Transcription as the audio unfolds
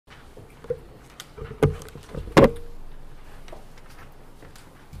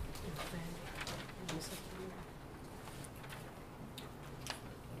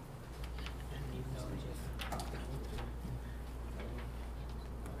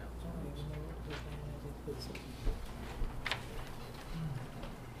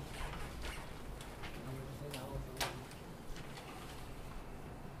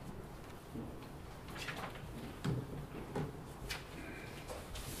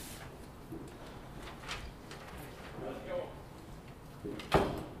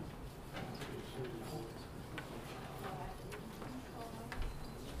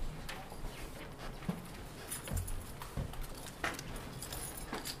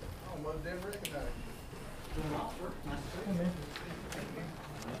Didn't recognize you.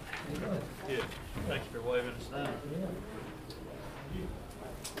 Good. Thank you for waving us down.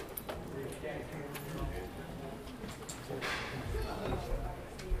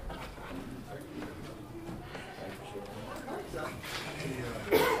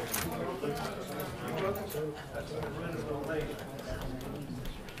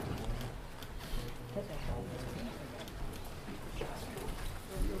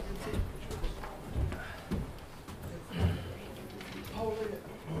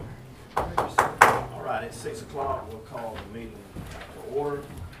 All right, at 6 o'clock, we'll call the meeting to order.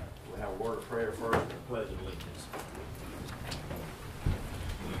 We'll have a word of prayer first and a pledge of allegiance.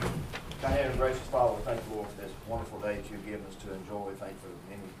 Kind and gracious Father, we thank you, Lord, for this wonderful day that you've given us to enjoy. Thank you for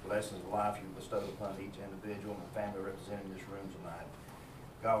the many blessings of life you've bestowed upon each individual and the family represented in this room tonight.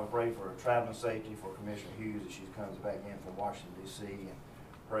 God, we pray for traveling safety for Commissioner Hughes as she comes back in from Washington, D.C., and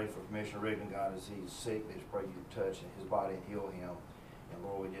pray for Commissioner Rigdon, God, as he's sick. We just pray you touch his body and heal him. And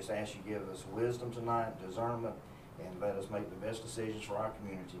Lord, we just ask you to give us wisdom tonight, discernment, and let us make the best decisions for our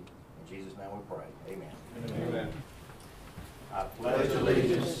community. In Jesus' name we pray. Amen. Amen. I pledge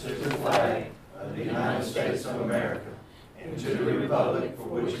allegiance to the flag of the United States of America and to the republic for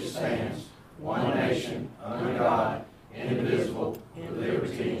which it stands, one nation, under God, indivisible, with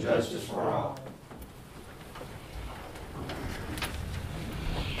liberty and justice for all.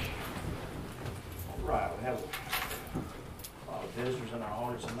 All right, we have a lot of visitors in our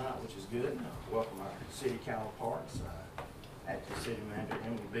audience tonight, which is good. Welcome our city counterparts, acting city manager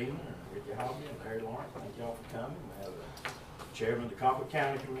Emily Beeman, Ricky Hobby, and Larry Lawrence. Thank y'all for coming. We have the chairman of the Concord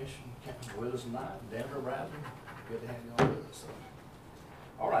County Commission with us tonight, Denver Radley. Good to have you all with us.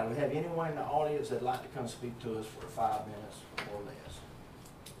 All right, we have anyone in the audience that'd like to come speak to us for 5 minutes or less?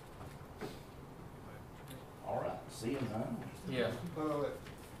 All right, see you none. Yeah.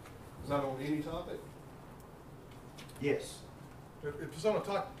 Is that on any topic? Yes. If it's on a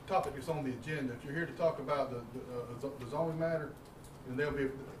topic, it's on the agenda. If you're here to talk about the zoning matter, then they'll be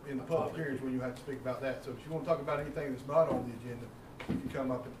in the public hearings when you have to speak about that. So if you want to talk about anything that's not on the agenda, you can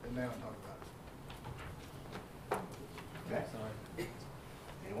come up and now and talk about it. Okay. Sorry.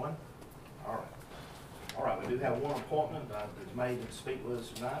 Anyone? All right. All right, we do have one appointment that's made to speak with us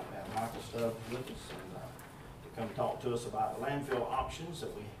tonight. We have Michael Stubbs with us and to come talk to us about the landfill options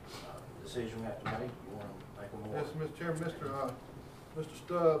that we, decision we have to make. You want to make a more? Yes, Mr. Chairman, Mr.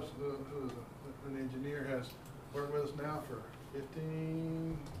 Stubbs, who is an engineer, has worked with us now for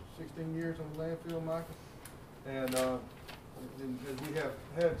 15, 16 years on the landfill, Michael. And as we have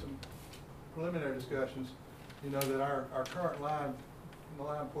had some preliminary discussions, you know that our current line, the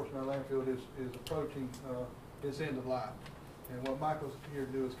line portion of our landfill is approaching its end of life. And what Michael's here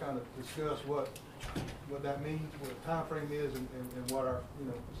to do is kind of discuss what that means, what the time frame is, and what our, you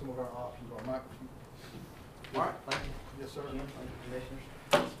know, some of our options are. Michael. All right, thank you. Yes, sir. Thank you, Commissioners.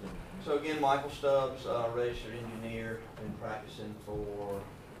 So again, Michael Stubbs, registered engineer, been practicing for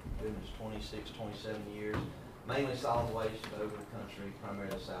goodness 26, 27 years, mainly solid waste over the country,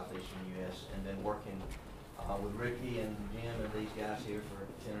 primarily the southeastern U.S., and been working with Ricky and Jim and these guys here for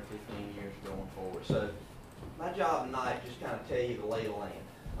 10 or 15 years going forward. So my job tonight just kind of tell you the lay of the land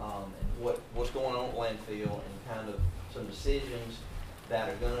and what's going on at landfill and kind of some decisions that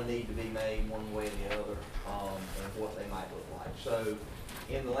are going to need to be made one way or the other and what they might look like. So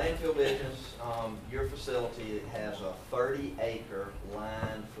in the landfill business, your facility has a 30-acre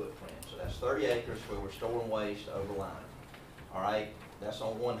line footprint. So that's 30 acres where we're storing waste over line. All right, that's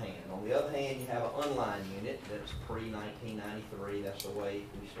on one hand. On the other hand, you have an unlined unit that's pre-1993. That's the way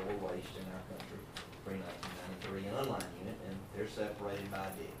we store waste in our country, pre-1993, an unlined unit, and they're separated by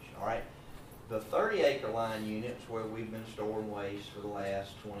a ditch. All right. The 30-acre line units where we've been storing waste for the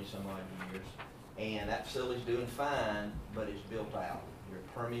last 20-some-odd years, and that facility's doing fine, but it's built out. Your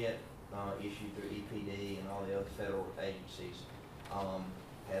permit issued through EPD and all the other federal agencies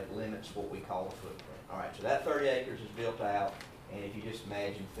have limits what we call a footprint. All right, so that 30 acres is built out, and if you just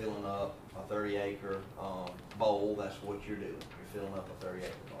imagine filling up a 30-acre bowl, that's what you're doing. You're filling up a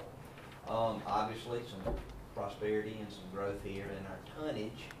 30-acre bowl. Obviously, some prosperity and some growth here, and our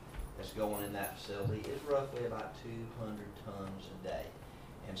tonnage that's going in that facility is roughly about 200 tons a day.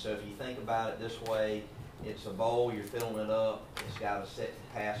 And so if you think about it this way, It's a bowl, you're filling it up, it's got a set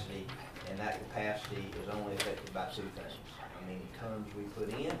capacity, and that capacity is only affected by two things. How many tons we put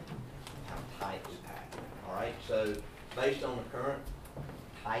in, how tight we pack it. All right, so based on the current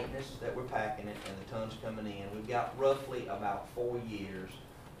tightness that we're packing it and the tons coming in, we've got roughly about 4 years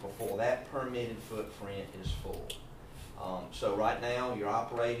before that permitted footprint is full. So right now, you're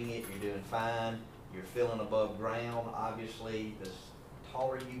operating it, you're doing fine, you're filling above ground. Obviously, the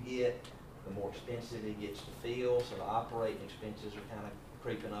taller you get, the more expensive it gets to fill, so the operating expenses are kind of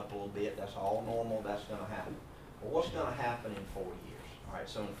creeping up a little bit. That's all normal, that's gonna happen. Well, what's gonna happen in 4 years? All right,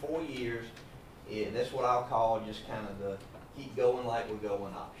 so in 4 years, that's what I'll call just kind of the keep going like we're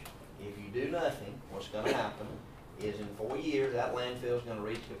going option. If you do nothing, what's gonna happen is in 4 years, that landfill is gonna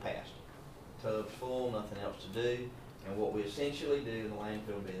reach capacity. The tub's full, nothing else to do, and what we essentially do in the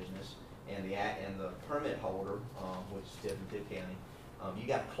landfill business and the permit holder, which is Tifton County, you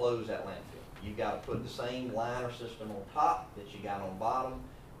got to close that landfill. You got to put the same liner system on top that you got on bottom.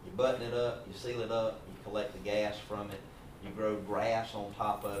 You button it up, you seal it up, you collect the gas from it, you grow grass on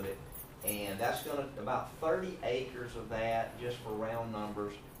top of it, and that's going to about 30 acres of that, just for round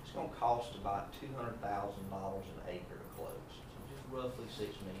numbers. It's going to cost about $200,000 an acre to close, so just roughly $6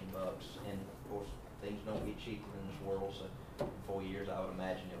 million. And of course, things don't get cheaper in this world, so in 4 years, I would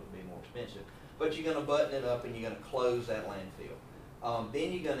imagine it would be more expensive. But you're going to button it up and you're going to close that landfill.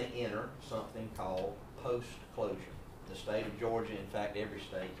 Then you're going to enter something called post-closure. The state of Georgia, in fact, every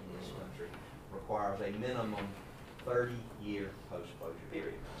state in this country, requires a minimum 30-year post-closure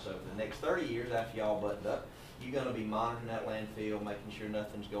period. So for the next 30 years after y'all buttoned up, you're going to be monitoring that landfill, making sure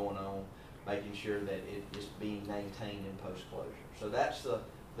nothing's going on, making sure that it is being maintained in post-closure. So that's the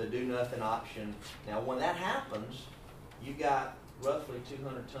do-nothing option. Now, when that happens, you got roughly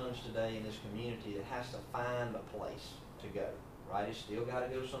 200 tons today in this community that has to find a place to go. Right? It's still got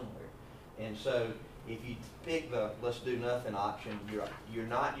to go somewhere. And so if you pick the let's do nothing option, you're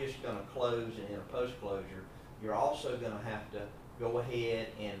not just going to close and enter post-closure. You're also going to have to go ahead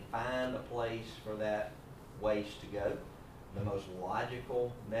and find a place for that waste to go. The most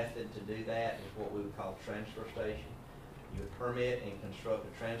logical method to do that is what we would call transfer station. You would permit and construct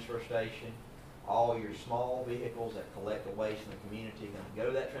a transfer station. All your small vehicles that collect the waste in the community are going to go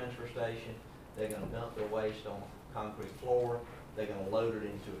to that transfer station. They're going to dump their waste on a concrete floor. They're going to load it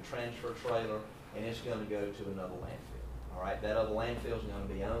into a transfer trailer, and it's going to go to another landfill. All right, that other landfill is going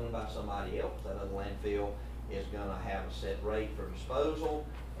to be owned by somebody else. That other landfill is going to have a set rate for disposal,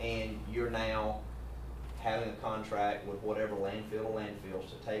 and you're now having a contract with whatever landfill or landfills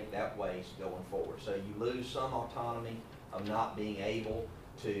to take that waste going forward. So you lose some autonomy of not being able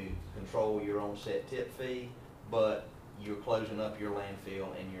to control your own set tip fee, but you're closing up your landfill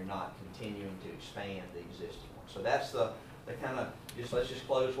and you're not continuing to expand the existing one. So that's the kind of let's just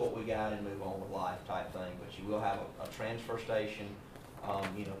close what we got and move on with life type thing. But you will have a transfer station.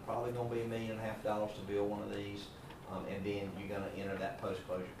 Probably going to be $1.5 million to build one of these, and then you're going to enter that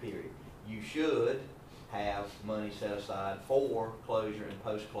post-closure period. You should have money set aside for closure and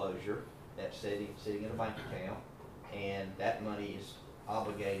post-closure that's sitting in a bank account, and that money is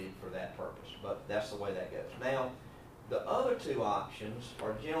obligated for that purpose. But that's the way that goes. Now, the other two options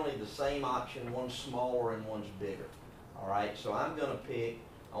are generally the same option. One's smaller and one's bigger. All right, so I'm going to pick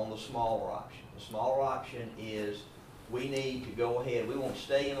on the smaller option. The smaller option is we need to go ahead. We want to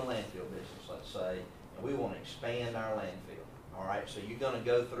stay in the landfill business, let's say, and we want to expand our landfill. All right, so you're going to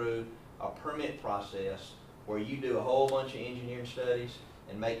go through a permit process where you do a whole bunch of engineering studies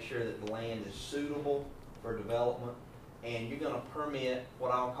and make sure that the land is suitable for development, and you're going to permit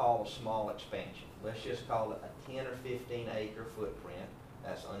what I'll call a small expansion. Let's just call it a 10 or 15 acre footprint.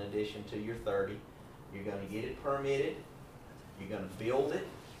 That's in addition to your 30. You're going to get it permitted. You're going to build it,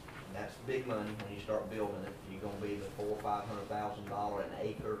 and that's big money when you start building it. You're going to be the $400,000 or $500,000 an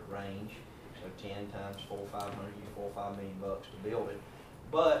acre range. So 10 times 400 or 500, you $4 or $5 million to build it.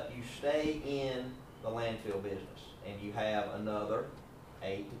 But you stay in the landfill business, and you have another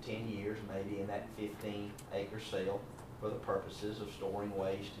 8 to 10 years, maybe in that 15 acre sale, for the purposes of storing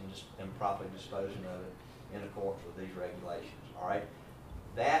waste and properly disposing of it in accordance with these regulations. All right,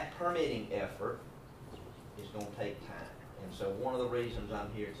 that permitting effort is going to take time. And so one of the reasons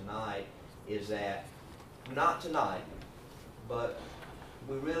I'm here tonight is that, not tonight, but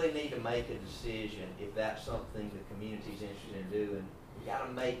we really need to make a decision if that's something the community's interested in doing. We got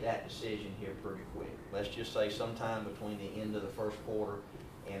to make that decision here pretty quick. Let's just say sometime between the end of the first quarter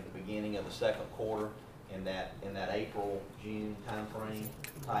and the beginning of the second quarter, in that April, June time frame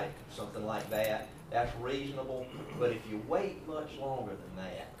type, something like that. That's reasonable. But if you wait much longer than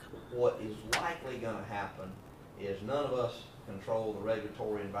that, what is likely going to happen is none of us control the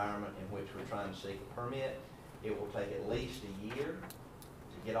regulatory environment in which we're trying to seek a permit. It will take at least a year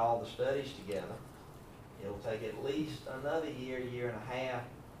to get all the studies together. It'll take at least another year, year and a half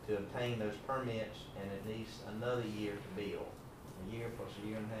to obtain those permits, and at least another year to build. A year plus a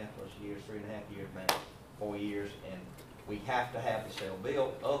year and a half plus a year, 3.5 years max, 4 years, and we have to have the cell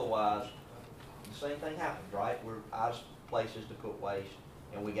built, otherwise the same thing happens, right? We're out of places to put waste,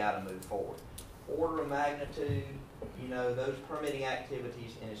 and we gotta move forward. Order of magnitude, you know, those permitting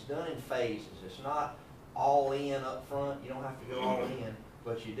activities, and it's done in phases. It's not all in up front. You don't have to go all in,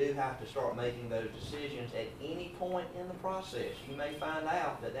 but you do have to start making those decisions at any point in the process. You may find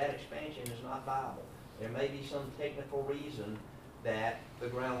out that that expansion is not viable. There may be some technical reason that the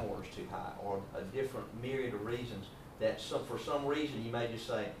groundwater is too high, or a different myriad of reasons that for some reason you may just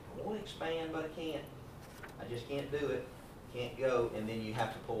say, I want to expand, but I can't. I just can't do it. Can't go, and then you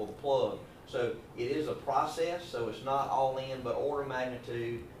have to pull the plug. So it is a process, so it's not all in, but order of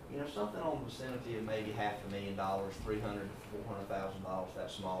magnitude, you know, something on the vicinity of maybe $500,000, $300,000 to $400,000,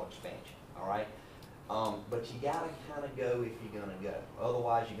 that small expansion, all right? But you gotta kind of go if you're gonna go.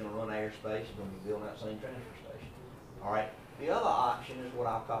 Otherwise, you're gonna run airspace, you're gonna be building that same transfer station, all right? The other option is what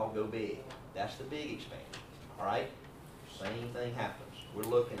I'll call go big. That's the big expansion, all right? Same thing happens. We're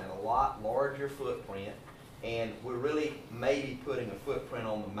looking at a lot larger footprint, and we're really maybe putting a footprint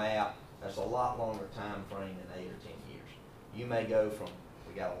on the map that's a lot longer time frame than 8 or 10 years. You may go from,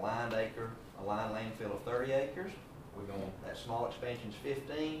 we got a lined landfill of 30 acres. We're going, that small expansion's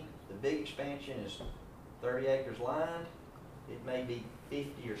 15. The big expansion is 30 acres lined. It may be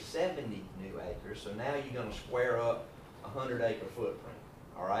 50 or 70 new acres. So now you're gonna square up a 100-acre footprint,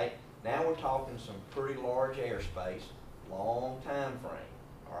 all right? Now we're talking some pretty large airspace, long time frame,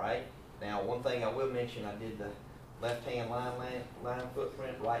 all right? Now, one thing I will mention, I did the left-hand line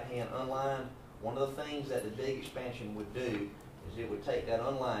footprint, right-hand unlined. One of the things that the big expansion would do is it would take that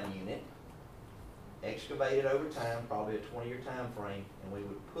unlined unit, excavate it over time, probably a 20-year time frame, and we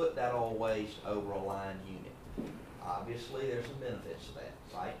would put that old waste over a lined unit. Obviously, there's some benefits to that,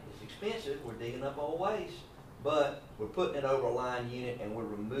 right? It's expensive, we're digging up old waste, but we're putting it over a lined unit and we're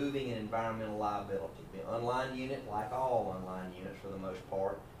removing an environmental liability. The unlined unit, like all unlined units for the most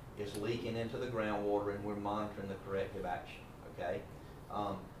part, is leaking into the groundwater, and we're monitoring the corrective action, okay?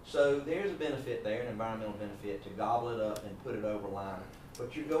 So there's a benefit there, an environmental benefit, to gobble it up and put it over liner.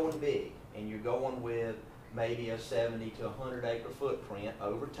 But you're going big, and you're going with maybe a 70 to 100 acre footprint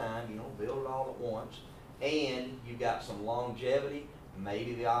over time. You don't build it all at once. And you've got some longevity,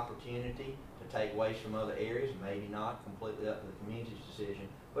 maybe the opportunity to take waste from other areas, maybe not, completely up to the community's decision,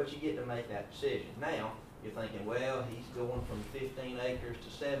 but you get to make that decision. Now, you're thinking, well, he's going from 15 acres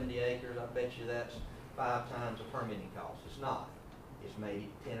to 70 acres. I bet you that's 5 times the permitting cost. It's not. It's maybe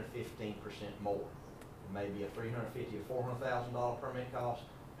 10 or 15% more. It may be a $350,000 or $400,000 permit cost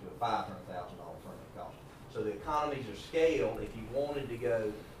to a $500,000 permit cost. So the economies of scale, if you wanted to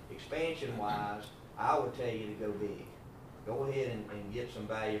go expansion-wise, I would tell you to go big. Go ahead and get some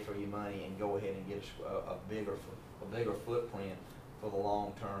value for your money, and go ahead and get a bigger footprint for the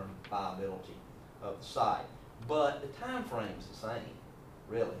long-term viability of the site. But the time frame's the same,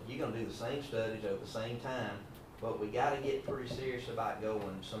 really. You're going to do the same studies over the same time, but we got to get pretty serious about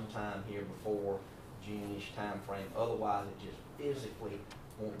going sometime here before June-ish time frame. Otherwise, it just physically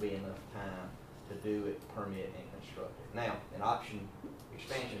won't be enough time to do it, permit, and construct it. Now, an option,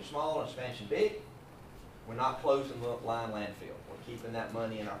 expansion small, expansion big, we're not closing the line landfill. We're keeping that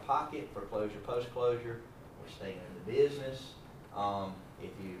money in our pocket for closure, post-closure. We're staying in the business.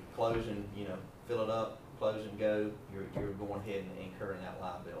 If you close and, you know, fill it up, close and go, you're going ahead and incurring that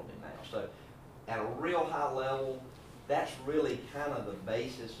liability now. So at a real high level, that's really kind of the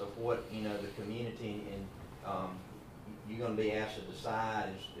basis of what, you know, the community and you're going to be asked to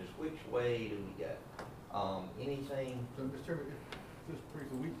decide is which way do we go. Anything? So, Mr. Chairman, just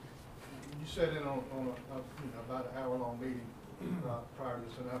briefly, you sat in on about an hour-long meeting prior to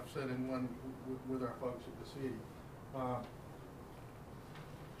this, and I've sat in one with our folks at the city. I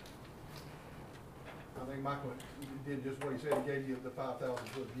think Michael did just what he said. He gave you the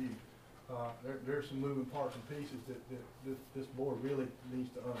 5,000-foot view. There's some moving parts and pieces that this board really needs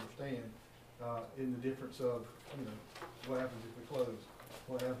to understand in the difference of, you know, what happens if we close,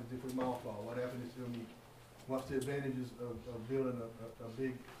 what happens if we mothball, what happens if we, what's the advantages of building a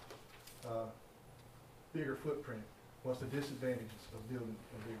bigger footprint, what's the disadvantages of building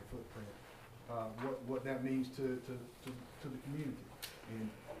a bigger footprint, what that means to the community. And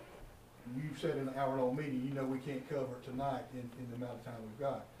you said in an hour-long meeting, you know we can't cover it tonight in the amount of time we've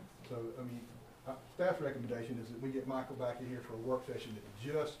got. So, I mean, staff's recommendation is that we get Michael back in here for a work session that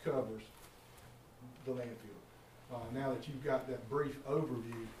just covers the landfill. now that you've got that brief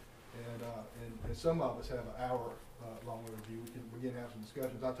overview, and some of us have an hour long overview, we can begin to have some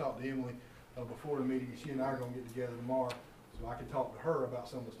discussions. I talked to Emily before the meeting, and she and I are going to get together tomorrow, so I can talk to her about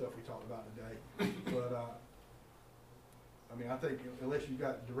some of the stuff we talked about today. But I mean, I think unless you've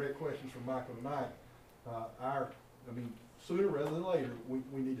got direct questions from Michael tonight, sooner rather than later,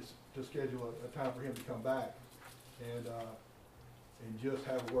 we need to schedule a time for him to come back and just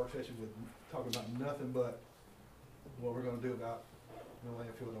have a work session with talking about nothing but what we're going to do about the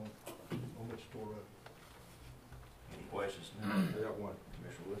landfill on Mitchell Store Road. Any questions? I got one,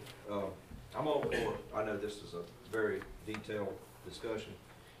 Commissioner Wood. I'm all for, I know this is a very detailed discussion,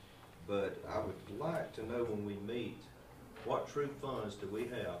 but I would like to know when we meet, what true funds do we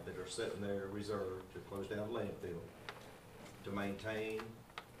have that are sitting there reserved to close down the landfill, to maintain,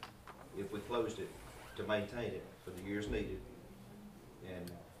 if we closed it, to maintain it for the years needed,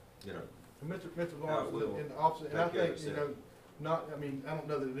 and, you know, And Mr. How it Lawrence will in the office, and I take care of think, you itself. know, I don't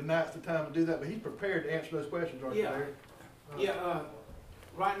know that tonight's the time to do that, but he's prepared to answer those questions, aren't you, Yeah. Larry?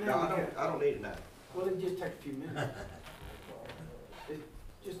 Right no, now, I don't need it now. well, it just take a few minutes.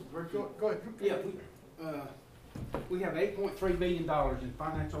 Just a brief. Go ahead. Yeah, we have $8.3 million in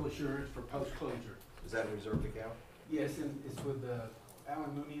financial assurance for post-closure. Is that a reserved account? Yes, and it's with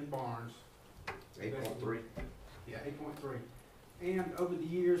Allen Mooney and Barnes. 8.3? Yeah, 8.3. And over the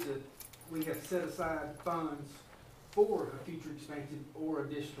years that we have set aside funds for a future expansion or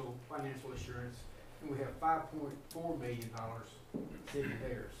additional financial assurance, and we have $5.4 million sitting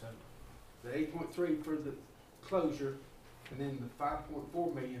there. So the 8.3 for the closure, and then the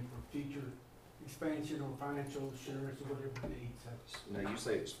 5.4 million for future expansion or financial assurance or whatever we need. So, Now, you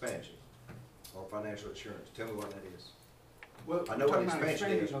say expansion or financial assurance. Tell me what that is. well, I know we're what talking about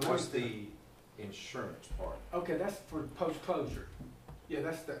expansion is. expanding on What's everything. the insurance part? Okay, that's for post-closure. Yeah,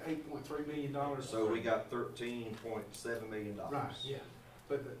 that's the $8.3 million. So we got $13.7 million. Right, yeah.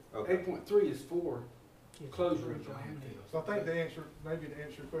 But the Okay. 8.3 is for closure of the landfill. So I think maybe to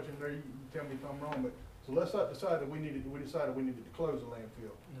answer your question there, you can tell me if I'm wrong, but, so let's not decide that we decided we needed to close the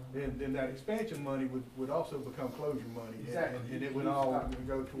landfill. Then that expansion money would also become closure money. Exactly. And it would all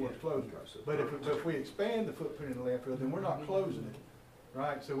go towards closure. But if we expand the footprint of the landfill, then we're not closing it,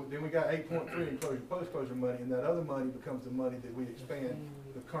 right? So then we got 8.3 in closure, post-closure money, and that other money becomes the money that we expand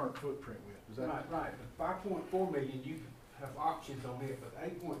the current footprint with. Is that? Right. The 5.4 million, you have options on it, but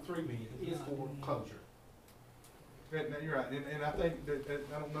 8.3 million is for closure. No, you're right, and I think that,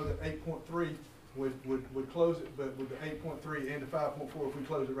 I don't know that 8.3 would close it, but with the 8.3 and the 5.4, if we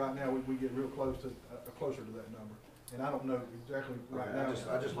close it right now, we get real close to, closer to that number. And I don't know exactly right Okay, now.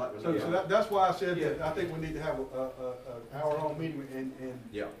 I just like to So know. that's why I said that I think we need to have a hour-long meeting, and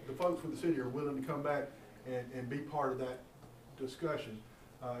Yeah. the folks with the city are willing to come back and be part of that discussion.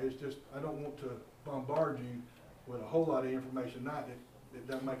 It's just, I don't want to bombard you with a whole lot of information tonight that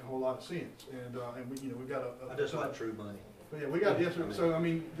doesn't make a whole lot of sense. And we've got I just like true money. But yeah, we got, yes, sir. So, I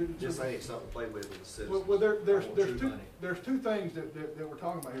mean. Just ain't something to play with the citizens. Well, I want true money. there's two things that we're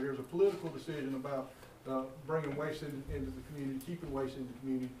talking about here. There's a political decision about bringing waste into the community, keeping waste in the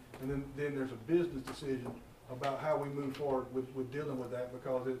community, and then there's a business decision about how we move forward with dealing with that,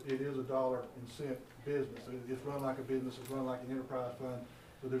 because it is a dollar and cent business. It's run like a business, it's run like an enterprise fund,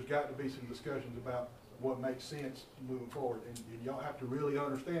 so there's got to be some discussions about what makes sense moving forward, and y'all have to really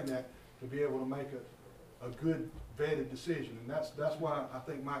understand that to be able to make a good vetted decision, and that's why I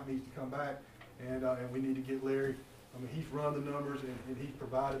think Mike needs to come back, and we need to get Larry. I mean, he's run the numbers and he's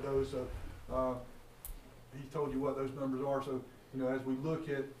provided those, so he's told you what those numbers are. So as we look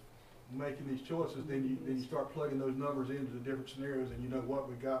at making these choices, then you start plugging those numbers into the different scenarios, and you know what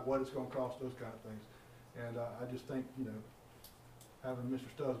we got, what it's going to cost, those kind of things. And I just think having Mr.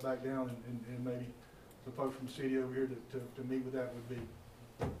 Stubbs back down and maybe some folks from the city over here to meet with that would be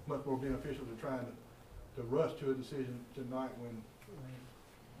much more beneficial than trying to rush to a decision tonight when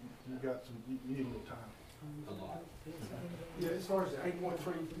you need a little time. Yeah, as far as the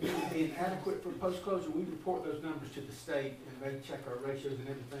 8.3 being adequate for post-closure, we report those numbers to the state, and they check our ratios and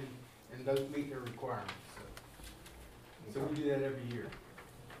everything, and those meet their requirements. So we do that every year.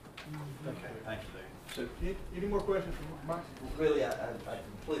 Okay, thank you, Larry. So, Any more questions from Mike? Really, I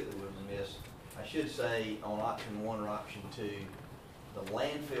completely was remiss. I should say on option 1 or option 2, the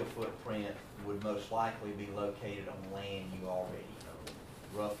landfill footprint would most likely be located on land you already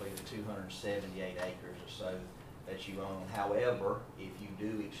own, roughly the 278 acres or so that you own. However, if you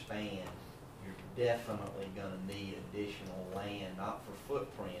do expand, you're definitely going to need additional land, not for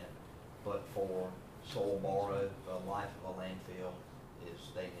footprint, but for soil borrow. The life of a landfill is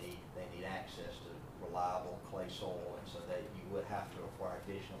they need access to reliable clay soil, and so that you would have to acquire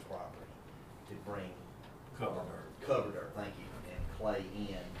additional property to bring cover dirt, thank you, and clay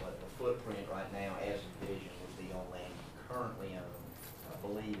in, but the footprint right now, as envisioned, would be on land you currently own, I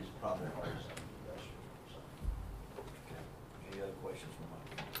believe is probably already some industrial, so. Okay. Any other questions from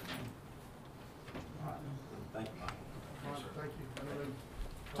Mike? All right, thank you, Mike. All right, thank you.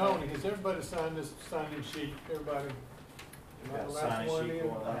 Tony, has everybody signed this signing sheet? Everybody? We've Am I got the a last signing one sheet in?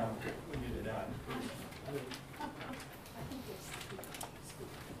 going down. We get it out.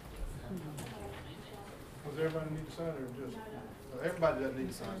 Does everybody need to sign it or just? Everybody doesn't need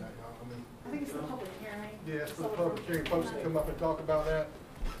to sign that, y'all. I mean, I think it's the public hearing. yeah, it's for the public hearing. Folks can come up and talk about that.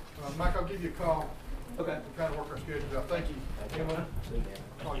 Mike, I'll give you a call. Okay. To kind of work our schedules out. Thank you. Emma,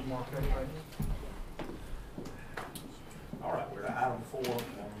 call you Mark. Okay, thanks. All right, we're at item 4 on the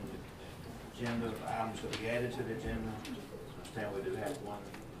agenda, items that we added to the agenda. Understand we do have one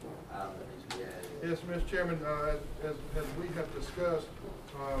item that needs to be added. Yes, Mr. Chairman, as we have discussed,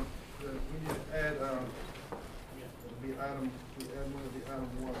 that we need to add, we add one of the item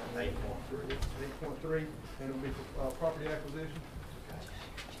 1. 8.3. 8.3, and it will be for property acquisition. Okay.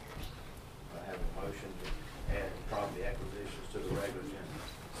 I have a motion to add property acquisitions to the regular agenda.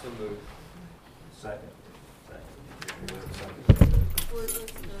 So moved. Second. Second.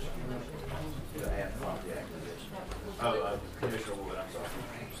 To add property acquisition. Oh, Commissioner Wood, I'm sorry.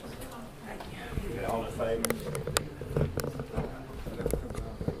 Okay, all in favor?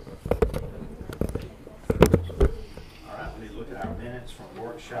 All right, we need to look at our minutes from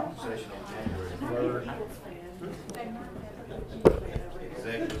workshop session on January 3rd.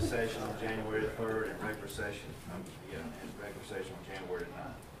 Executive session on January 3rd and regular session, and regular session on January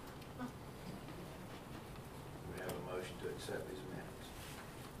 9th. We have a motion to accept these minutes.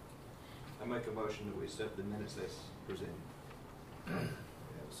 I make a motion that we accept the minutes as presented. We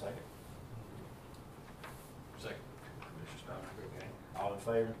have a second. Second. Mr. Stoneman, okay. All in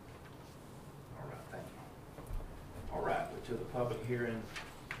favor? All right, thank you. All right, we're to the public hearing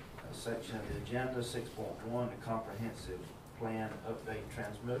section of the agenda, 6.1, the comprehensive plan update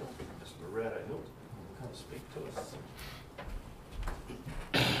transmittal. Ms. Loretta Hilton will come speak to us.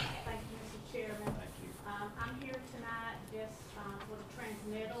 Thank you, Mr. Chairman. Thank you. I'm here tonight just for the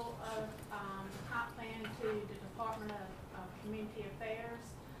transmittal of the comp plan to the Department of Community Affairs.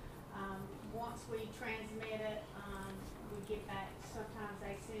 Once we transmit it, we get back, sometimes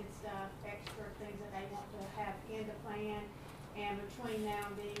they send stuff, extra things that they want to have in the plan. And between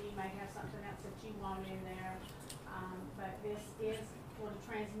now and then, you may have something else that you want in there. But this is for the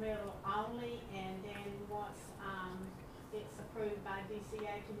transmittal only, and then once it's approved by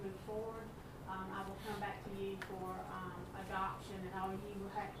DCA to move forward, I will come back to you for adoption, and all you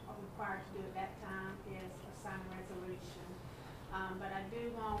will are required to do at that time is assign a resolution. But I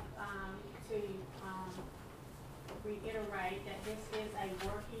do want to reiterate that this is a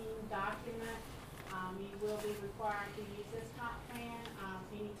working document. You will be required to use this comp plan.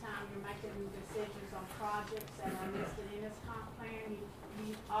 Anytime you're making decisions on projects that are listed in this comp plan,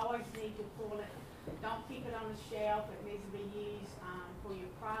 you always need to pull it. Don't keep it on the shelf. It needs to be used for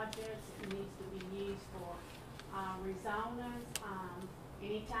your projects. It needs to be used for rezonings.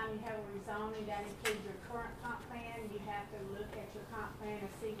 Anytime you have a rezoning that includes your current comp plan, you have to look at your comp plan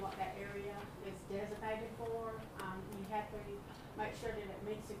and see what that area is designated for. You have to make sure that it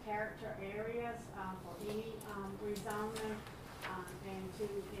meets the character areas for any rezoning. And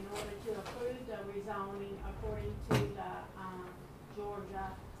in order to approve the rezoning according to the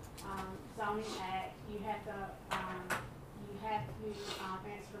Georgia Zoning Act, you have to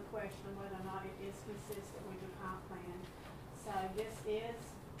answer the question whether or not it is consistent with your comp plan. So this is,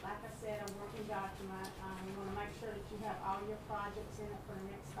 like I said, a working document. You want to make sure that you have all your projects in it for the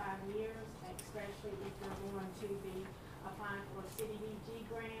next 5 years, especially if you're going to be applying for a CDBG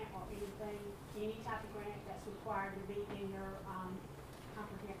grant or any type of grant that's required to be in your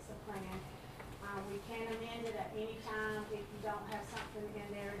comprehensive plan. We can amend it at any time if you don't have something in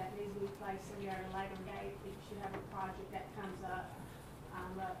there that needs to be placed in there at a later date, if you have a project that comes up.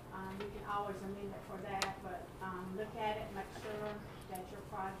 You can always amend it for that, but look at it, make sure that your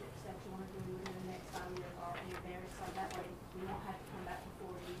projects that you want to do within the next 5 years are in there, so that way we won't have to come back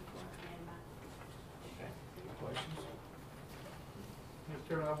before you for an amendment. Okay, any questions? Mr.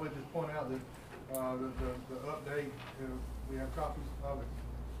 Chairman, I would just point out that the update, we have copies of it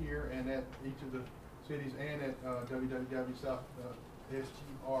here and at each of the cities and at www.sgrc.us.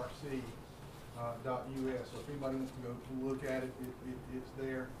 So if anybody wants to go look at it, it's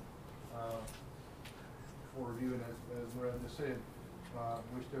there for review. And as Loretta just said,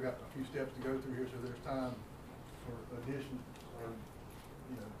 we still got a few steps to go through here, so there's time for addition or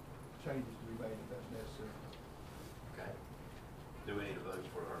changes to be made if that's necessary. Okay. Do we need a vote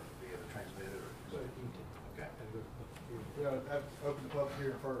for her to be able to transmit it? Or? Okay. Okay. And go to public hearing. We gotta have to open the public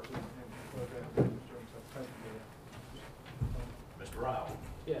hearing first and put that, Mr. Jones, thank you for that. Mr. Rowell?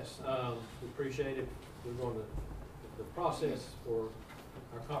 Yes, we appreciate it. We're going to, the process for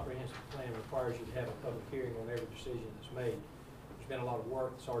our comprehensive plan requires you to have a public hearing on every decision that's made. There's been a lot of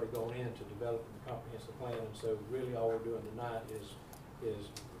work that's already gone into developing the comprehensive plan, and so really all we're doing tonight is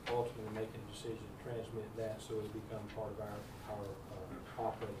ultimately making a decision to transmit that so it become part of our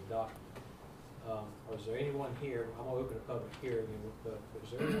operating document. Is there anyone here, I'm gonna open a public hearing, but is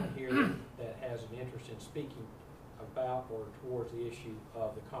there anyone here that has an interest in speaking about or towards the issue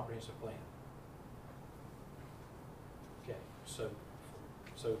of the comprehensive plan? Okay, so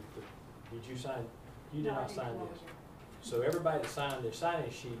did you sign, you did not sign this? So everybody that signed their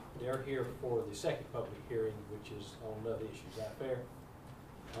signing sheet, they're here for the second public hearing, which is on other issues. Is that fair?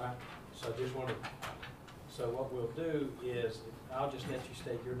 All right, so I just wanted, so what we'll do is, I'll just let you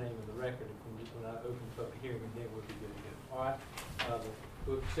state your name in the record when I open the public hearing, and then we'll be good to go. All right,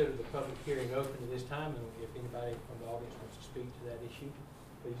 we'll consider the public hearing open at this time, and if anybody from the audience wants to speak to that issue,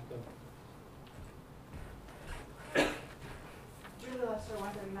 please come. Julie Lester,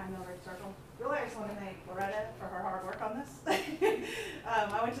 139 Millbridge Circle. Really, I just want to thank Loretta for her hard work on this.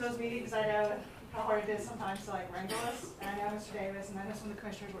 I went to those meetings. I know how hard it is sometimes to like wrangle us. And I know Mr. Davis, and I know some of the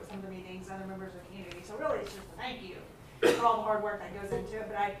commissioners were at some of the meetings, other members of the community. So really, it's just a thank you for all the hard work that goes into it.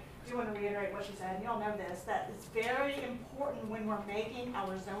 But I do want to reiterate what she said, and you all know this, that it's very important when we're making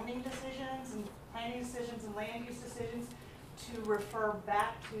our zoning decisions and planning decisions and land use decisions to refer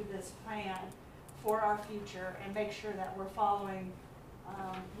back to this plan for our future and make sure that we're following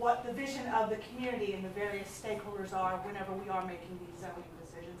what the vision of the community and the various stakeholders are whenever we are making these zoning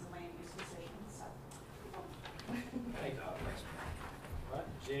decisions and land use decisions. So. Thank you. All right,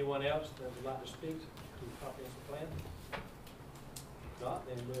 is there anyone else that would like to speak to the comprehensive plan? If not,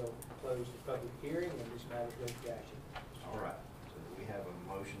 then we'll close the public hearing and this matter goes to action. All right, so do we have a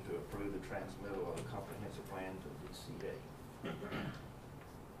motion to approve the transmittal of the comprehensive plan to the CA?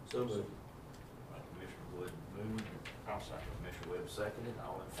 So moved. Commissioner Wood moved. I'll second. Commissioner Webb seconded.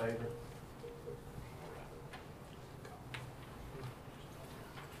 All in favor?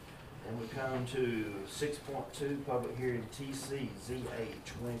 Then we come to 6.2, public hearing TCZA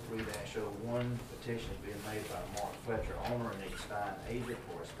 23-01. Petition being made by Mark Fletcher, owner, and Nick Stein, agent,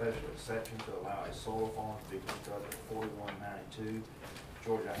 for a special exception to allow a solar farm to be constructed at 4192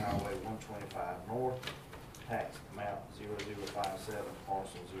 Georgia Highway 125 North, tax map 0057,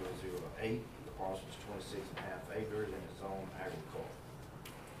 parcel 008. The parcel is 26.5 acres and is zoned agricultural.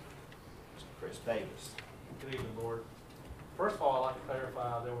 Mr. Chris Davis. Good evening, Board. First of all, I'd like to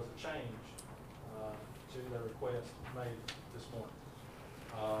clarify there was a change to the request made this morning.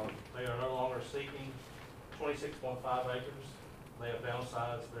 They are no longer seeking 26.5 acres. They have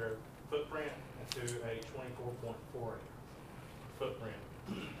downsized their footprint to a 24.4 acre footprint.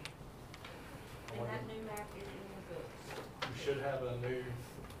 And that new map is in the books. You should have a new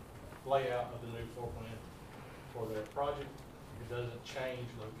layout of the new floor plan for their project. It doesn't change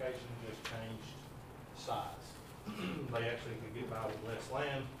location, just changed size. They actually could get by with less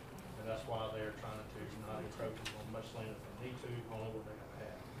land, and that's why they're trying to not encroach on much land if they need to, only what they have to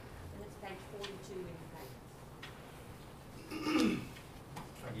have. And it's page 42 in the packet.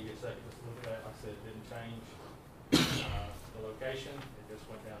 I'll give you a second just to look at that. Like I said, it didn't change the location, it just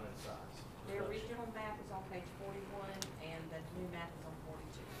went down in size. The original map is on page 41, and the new map is on 42,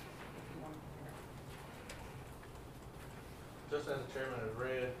 if you want to compare. Just as the chairman has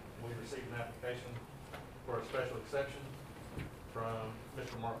read, we received an application for a special exception from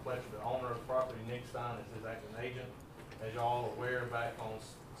Mr. Mark Fletcher, the owner of the property. Nick Stein is his acting agent. As y'all are aware, back on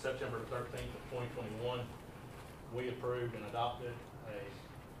September 13th of 2021, we approved and adopted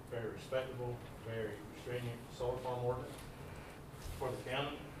a very respectable, very stringent solar farm ordinance for the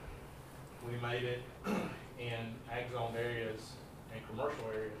county. We made it in ag zone areas and commercial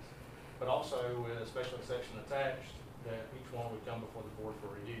areas, but also with a special exception attached that each one would come before the board for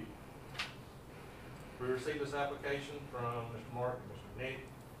review. We received this application from Mr. Mark and Mr. Nick.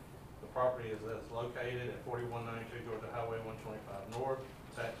 The property is located at 4192 Georgia Highway 125 North,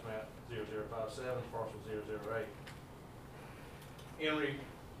 tax map 0057, parcel 008. In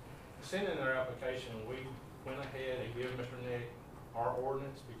sending their application, we went ahead and gave Mr. Nick our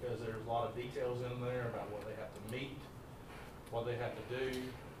ordinance because there's a lot of details in there about what they have to meet, what they have to do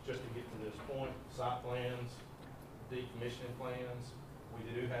just to get to this point, site plans, decommissioning plans. We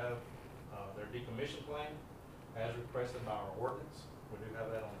do have their decommission plan as requested by our ordinance. We do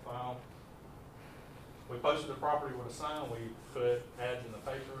have that on file. We posted the property with a sign. We put ads in the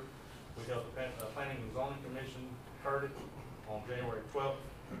paper. We held the Planning and Zoning Commission heard it on January 12th,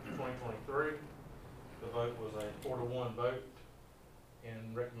 2023. The vote was a 4-to-1 vote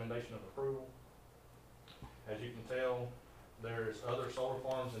in recommendation of approval. As you can tell, there's other solar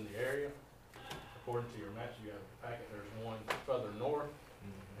farms in the area. According to your match you have in your packet, there's one further north,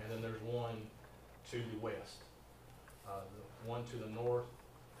 and then there's one to the west. The one to the north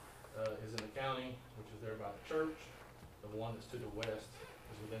is in the county, which is there by the church. The one that's to the west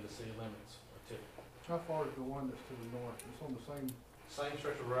is within the city limits of Tifton. How far is the one that's to the north? It's on the same, Same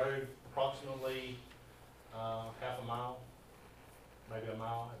stretch of road, approximately half a mile, maybe a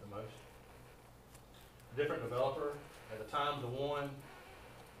mile at the most. Different developer. At the time, the one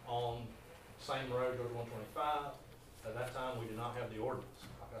on same road, Georgia 125, at that time, we did not have the ordinance.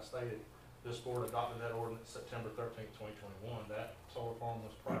 Like I stated, this board adopted that ordinance September 13th, 2021. That solar farm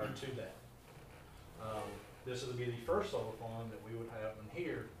was prior to that. This would be the first solar farm that we would have in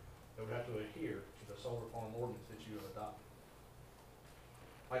here that would have to adhere to the solar farm ordinance that you have adopted.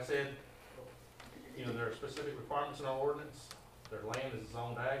 Like I said, you know, there are specific requirements in our ordinance. Their land is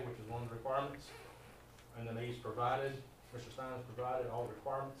zoned ag, which is one of the requirements. And then he's provided, Mr. Stein has provided all the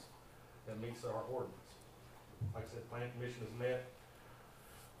requirements that meets our ordinance. Like I said, planning commission has met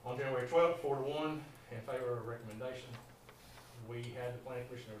on January 12th, 4-to-1 in favor of recommendation. We had the planning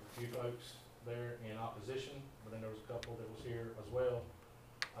commission, there were a few folks there in opposition, but then there was a couple that was here as well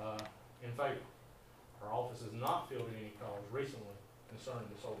in favor. Our office has not fielded any calls recently concerning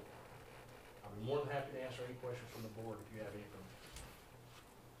the solar farm. I'll be more than happy to answer any questions from the board if you have any from me.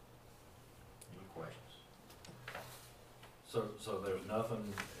 Any questions? So there's nothing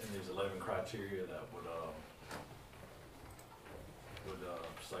in these 11 criteria that would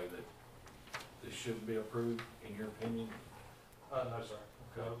say that this shouldn't be approved, in your opinion? No, sir.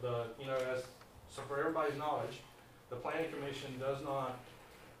 You know, so for everybody's knowledge, the planning commission does not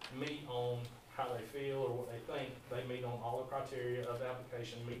meet on how they feel or what they think. They meet on all the criteria of the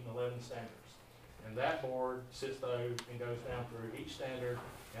application, meeting 11 standards. And that board sits those and goes down through each standard,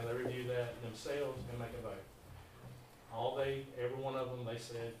 and they review that themselves and make a vote. Every one of them, they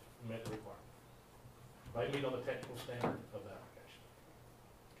said, met the requirement. They meet on the technical standard of the application.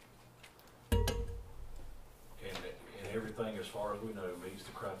 And everything, as far as we know, meets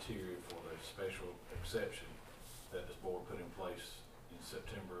the criteria for the special exception that this board put in place in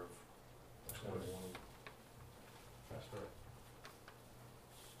September of 21. That's correct.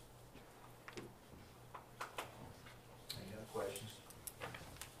 Any other questions?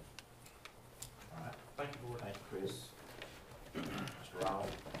 All right. Thank you, board. Thank you, Chris. Mr. Rowell.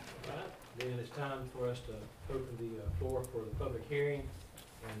 Right, then it's time for us to open the floor for the public hearing.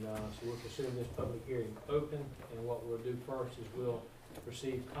 And so we'll consider this public hearing open, and what we'll do first is we'll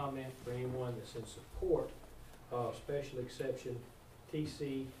receive comment for anyone that's in support of special exception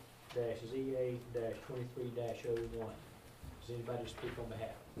TC-ZA-23-01. Does anybody speak on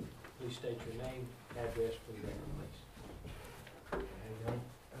behalf? Please state your name, address for the record, please.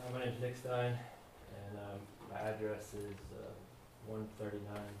 My name is Nick Stein, and my address is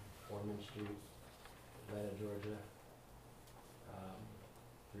 139 Foreman Street, Atlanta, Georgia,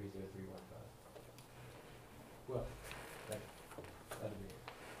 30315. Well, That'll be it.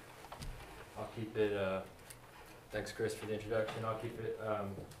 I'll keep it, thanks Chris for the introduction, I'll keep it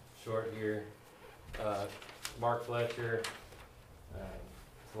short here. Mark Fletcher,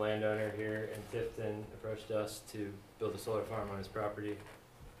 the landowner here in Tifton, approached us to build a solar farm on his property,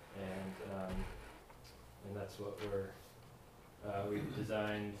 and that's what we've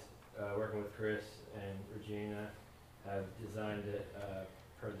designed, working with Chris and Regina, have designed it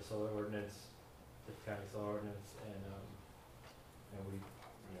per the solar ordinance, the county solar ordinance, and we,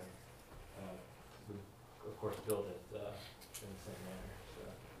 we of course build it in the same manner.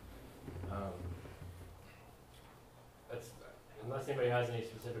 So, that's, unless anybody has any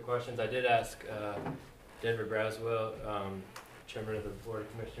specific questions, I did ask Denver Braswell, chairman of the Board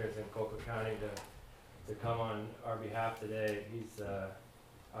of Commissioners in Colquitt County, to come on our behalf today. He's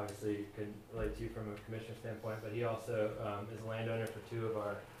obviously can relate to you from a commissioner standpoint, but he also is a landowner for two of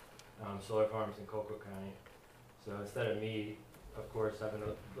our solar farms in Colquitt County. So instead of me, of course, having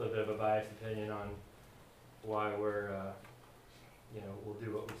a little bit of a biased opinion on why we're, we'll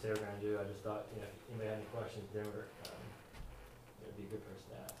do what we say we're going to do, I just thought, if anybody had any questions, Denver, it'd be a good person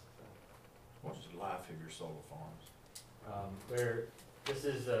to ask. So. What's the life of your solar farms? This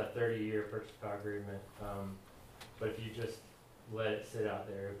is a 30-year purchase power agreement, but if you just let it sit out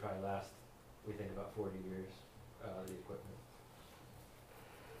there, it would probably last, we think, about 40 years, the equipment.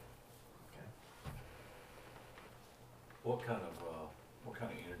 Okay. What kind of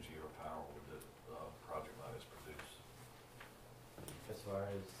energy or power would the project like this produce? As far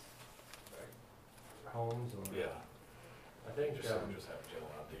as homes or? Yeah. I think Just so we just have a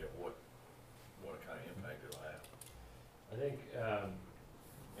general idea of what kind of impact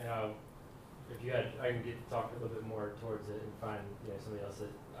if you had, I can talk a little bit more towards it and find, you know, somebody else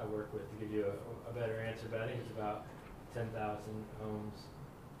that I work with to give you a better answer, but I think it's about 10,000 homes.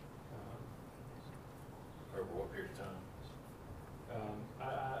 Over what period of time?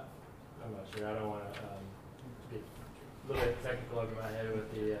 I'm not sure. I don't want to get a little bit technical over my head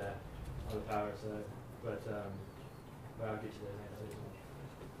with the on the power side, but I'll get you those answers.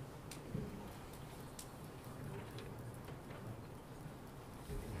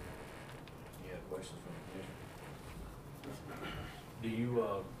 Any other questions from the commission? Do you,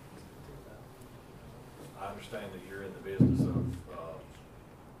 I understand that you're in the business of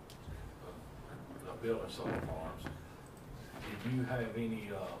building solar farms. Did you have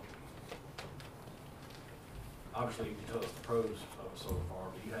any, obviously you can tell us the pros of a solar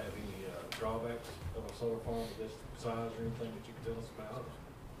farm, do you have any drawbacks of a solar farm of this size or anything that you can tell us about?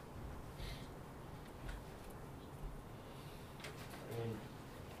 I mean,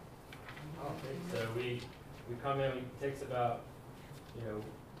 I don't think so. We come in, it takes about, you know,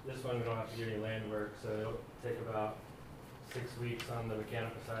 this one we don't have to do any land work, so it'll take about 6 weeks on the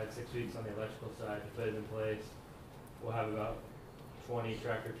mechanical side, 6 weeks on the electrical side to put it in place. We'll have about 20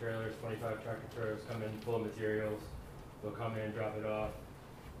 tractor trailers, 25 tractor trailers come in full of materials. They'll come in, drop it off.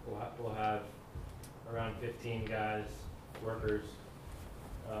 We'll have around 15 guys, workers,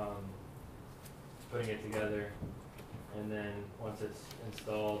 putting it together. And then once it's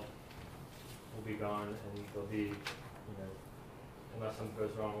installed, we'll be gone, and there'll be, you know, unless something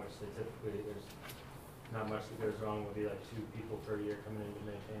goes wrong, which they typically, there's not much that goes wrong, will be like 2 people per year coming in to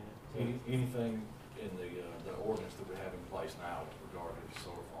maintain it. So Anything in the ordinance that we have in place now with regard to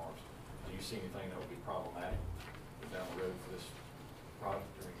solar farms, do you see anything that would be problematic down the road for this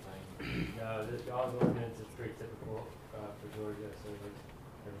project or anything? No, y'all's ordinance is pretty typical for Georgia, so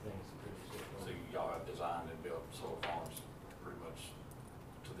everything's pretty straightforward. So y'all have designed and built solar farms pretty much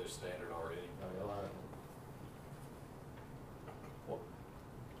to this standard already? A lot of them.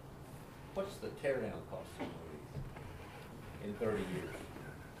 What's the tear down cost of these in 30 years?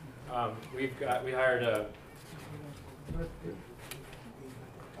 We hired a,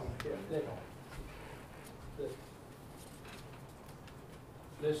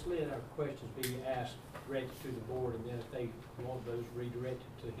 Let's let our questions be asked directed to the board, and then if they want those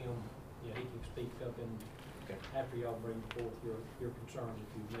redirected to him, you know, he can speak up and after y'all bring forth your concerns,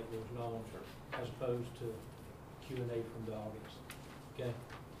 if you make those known, as opposed to Q&A from the audience. Okay?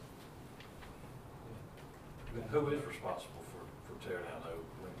 Who is responsible for tear down though,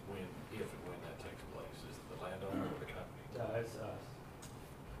 if and when that takes place? Is it the landowner or the company? no, it's us.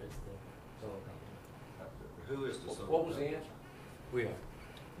 It's the solar company. Who is the solar? What was the answer? We are.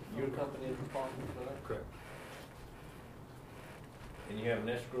 Your company is responsible for that? Correct. And you have an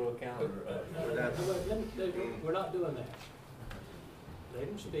escrow account or? We're not doing that. Let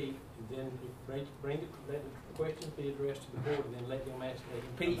him speak, and then let the questions be addressed to the board, and then let them ask, let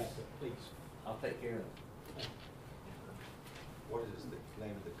him come back up, please. I'll take care of it. What is the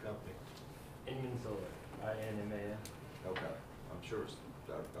name of the company? Inman Solar, INMAN. Okay, I'm sure it's,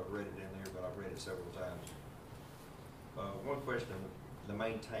 I've read it in there, but I've read it several times. One question, the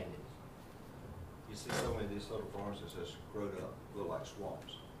maintenance. You see so many of these solar farms that just growed up, look like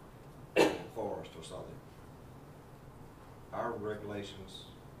swamps, forest or something. Our regulations,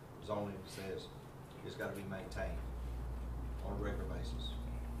 zoning says it's gotta be maintained on a regular basis.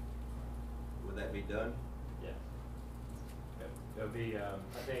 Would that be done? Yeah. It'll be,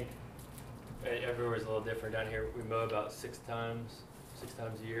 I think, everywhere's a little different. Down here, we mow about 6 times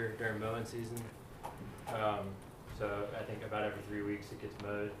a year during mowing season. So I think about every 3 weeks it gets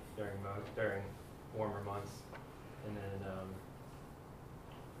mowed during warmer months. And then,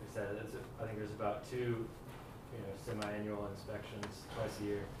 like I said, I think there's about 2, semi-annual inspections twice a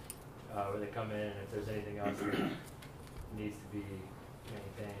year, where they come in, and if there's anything else that needs to be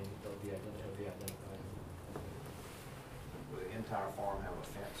maintained, it'll be identified. Will the entire farm have a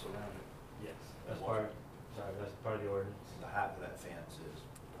fence around it? Yes, that's part of the ordinance. The height of that fence is?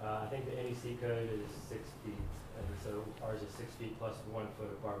 I think the NEC code is 6 feet, and so ours is 6 feet plus 1 foot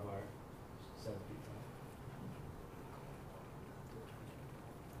of barbed wire, 7 feet tall.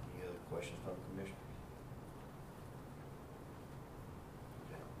 Any other questions from the commission?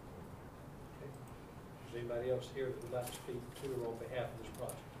 Is anybody else here that would like to speak to or on behalf of this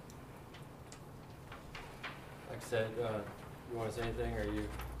project? Like I said, you want to say anything, or you?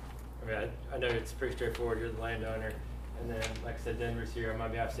 I mean, I know it's pretty straightforward. You're the landowner, and then, like I said, Denver's here. I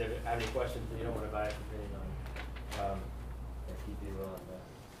might be happy to have any questions that you don't want to buy a opinion on. If he'd be willing to.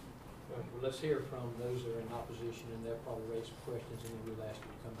 Well, let's hear from those that are in opposition, and they'll probably raise some questions, and then we'll ask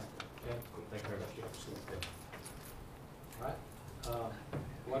you to come back. Okay? Cool. Thank you very much. All right.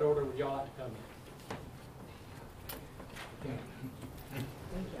 What order would y'all like to come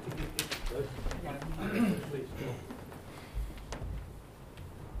in? Please.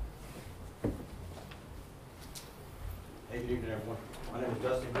 Hey, good evening, everyone. My name is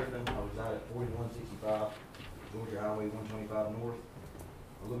Justin Griffin. I reside at 4165 Georgia Highway 125 North.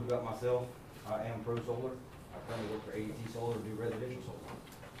 A little bit about myself. I am pro solar. I currently work for ADT Solar, do residential solar.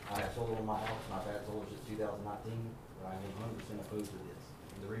 I have solar on my house, and I've had solar since 2019, but I am 100% opposed to this.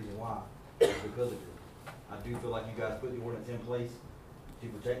 And the reason why is because of it. I do feel like you guys put the ordinance in place to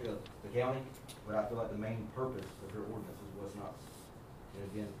protect the county, but I feel like the main purpose of your ordinance is what's not, and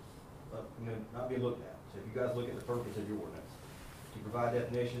again, not being looked at. So if you guys look at the purpose of your ordinance, to provide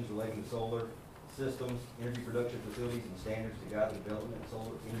definitions relating to solar systems, energy production facilities, and standards to guide the development of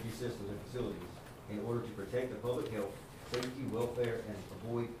solar energy systems and facilities in order to protect the public health, safety, welfare, and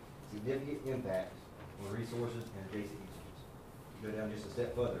avoid significant impacts on resources and adjacent uses. Go down just a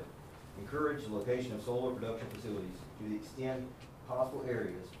step further. Encourage the location of solar production facilities to the extent possible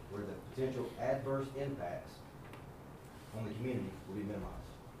areas where the potential adverse impacts on the community will be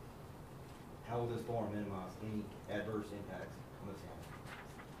minimized. How will this farm minimize any adverse impacts on this county?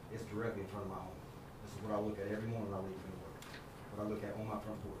 It's directly in front of my home. This is what I look at every morning when I leave to work. What I look at on my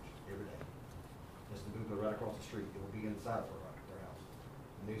front porch every day. Mr. Buka right across the street. It will be inside of their house.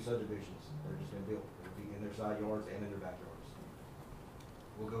 New subdivisions that are just been built. It will be in their side yards and in their backyards.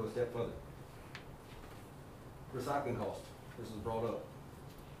 We'll go a step further. Recycling costs. This was brought up.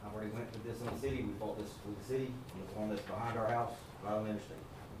 I've already went through this in the city. We fought this with the city on the farm that's behind our house, right on the interstate.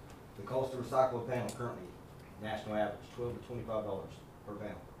 The cost to recycle a panel currently, national average, $12 to $25 per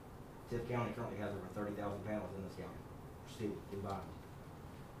panel. Tift County currently has over 30,000 panels in this county, still combined.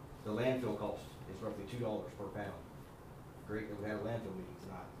 The landfill cost is roughly $2 per panel. Great that we had a landfill meeting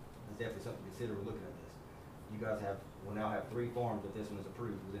tonight. That's definitely something to consider when looking at this. You guys will now have 3 farms if this one is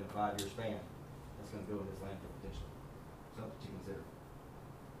approved within a 5-year span. That's going to go in this landfill potentially. Something to consider.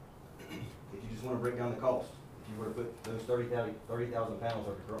 If you just want to break down the cost, if you were to put those 30,000 panels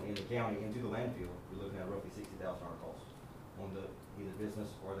that are currently in the county into the landfill, you're looking at roughly $60,000 cost on the either business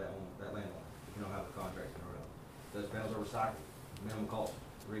or that landowner, if you don't have the contract in order. Those panels are recycled. Minimum cost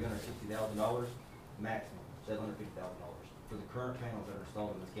 $360,000, maximum $750,000 for the current panels that are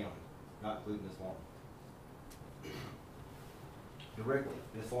installed in this county, not including this farm. Directly,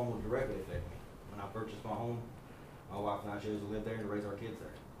 this farm will directly affect me. When I purchased my home, my wife and I chose to live there and to raise our kids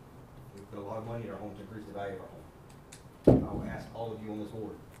there. We put a lot of money in our home to increase the value of our home. I will ask all of you on this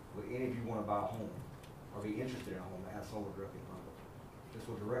board, would any of you want to buy a home or be interested in a home that has solar directly in front of it? This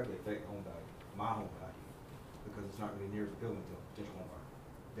will directly affect home value, my home value, because it's not going to be near as appealing to a potential home buyer.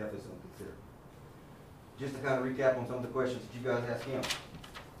 Definitely something to consider. Just to kind of recap on some of the questions that you guys asked him,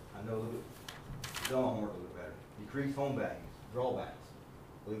 I know a little bit, done my homework a little bit better. Decrease home values, drawbacks.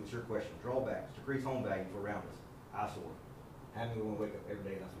 I believe it's your question. Drawbacks, decrease home value for around us. Eyesore. How many want to wake up every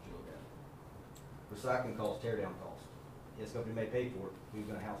day and that's what you look at? Recycling costs, tear down costs. Yes, company may pay for it. Who's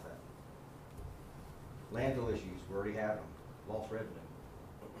going to house that? Landfill issues, we already have them. Lost revenue.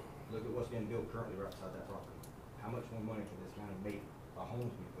 Look at what's being built currently right beside that property. How much more money can this county make by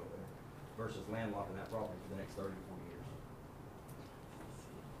homes being built there versus landlocking that property for the next 30 to 40 years?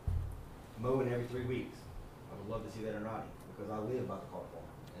 Mowing every 3 weeks. I would love to see that in writing because I live by the car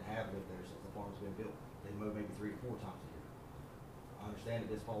farm and have lived there since the farm's been built. They mow maybe 3 or 4 times a year. I understand that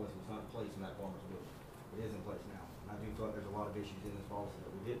this policy was not in place when that farm was built. It is in place now. And I do feel like there's a lot of issues in this policy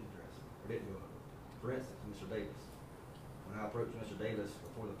that we didn't address or didn't go over. For instance, Mr. Davis. When I approached Mr. Davis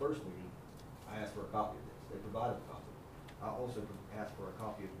before the first meeting, I asked for a copy of this. They provided a copy. I also asked for a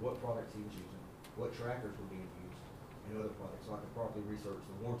copy of what products he was using, what trackers were being used, and other products, so I could properly research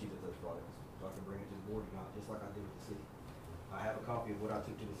the warranties of those products, so I could bring it to the board tonight, just like I did with the city. I have a copy of what I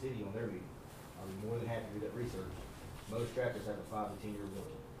took to the city on their meeting. I'll be more than happy to do that research. Most trackers have a 5 to 10 year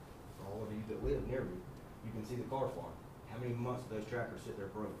warranty. For all of you that live near me, you can see the car farm. How many months do those trackers sit there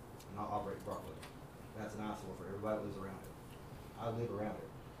broke and not operate properly? That's an eyesore for everybody that lives around it. I live around it.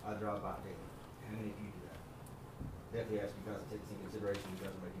 I drive by it daily. How many of you do that? Definitely ask you guys to take this in consideration when you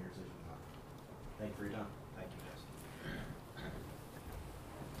guys are making your decision tonight. Thank you for your time. Thank you, Justin.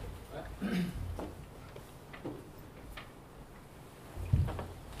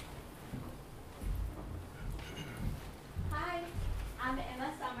 Hi, I'm Emma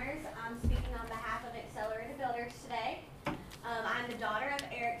Summers. I'm speaking on behalf of Accelerated Builders today. I'm the daughter of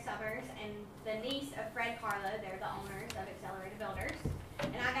Eric Summers and the niece of Fred Carlo. They're the owners of Accelerated Builders.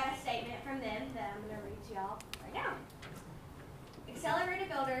 And I got a statement from them that I'm going to read to y'all right now. Accelerated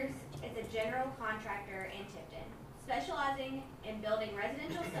Builders is a general contractor in Tifton, specializing in building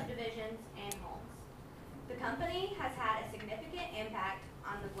residential subdivisions and homes. The company has had a significant impact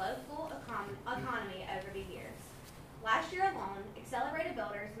on the local economy over the years. Last year alone, Accelerated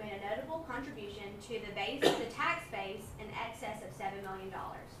Builders made a notable contribution to the tax base in excess of $7 million.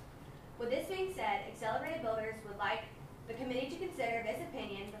 With this being said, Accelerated Builders would like the committee to consider this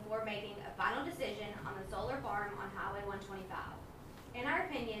opinion before making a final decision on the solar farm on Highway 125. In our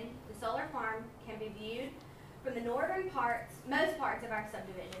opinion, the solar farm can be viewed from the most parts of our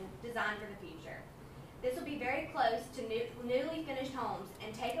subdivision designed for the future. This will be very close to newly finished homes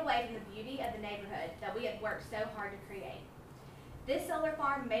and take away from the beauty of the neighborhood that we have worked so hard to create. This solar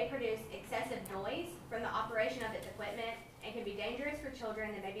farm may produce excessive noise from the operation of its equipment and can be dangerous for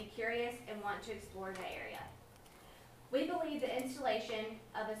children that may be curious and want to explore the area. We believe the installation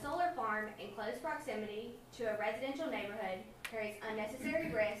of a solar farm in close proximity to a residential neighborhood carries unnecessary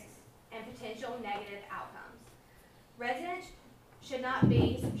risks and potential negative outcomes. Residents should not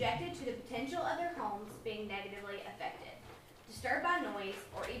be subjected to the potential of their homes being negatively affected, disturbed by noise,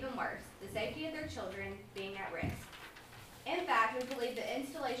 or even worse, the safety of their children being at risk. In fact, we believe the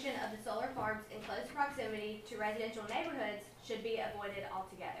installation of the solar farms in close proximity to residential neighborhoods should be avoided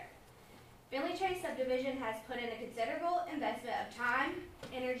altogether. Finley Chase Subdivision has put in a considerable investment of time,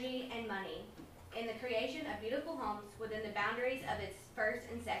 energy, and money in the creation of beautiful homes within the boundaries of its first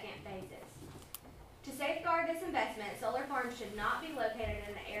and second phases. To safeguard this investment, solar farms should not be located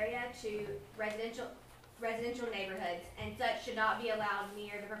in the area to residential neighborhoods, and such should not be allowed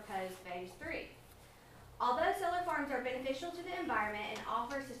near the proposed phase 3. Although solar farms are beneficial to the environment and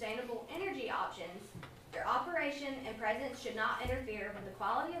offer sustainable energy options, their operation and presence should not interfere with the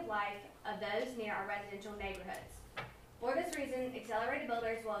quality of life of those near our residential neighborhoods. For this reason, Accelerated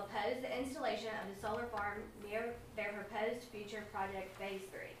Builders will oppose the installation of the solar farm near their proposed future project phase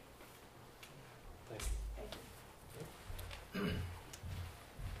 3. Thank you.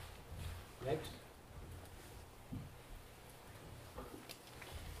 Next.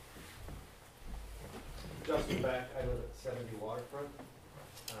 Justin Beck, I live at 70 Waterfront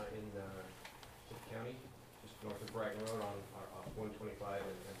in Tift County, just north of Brighton Road on 125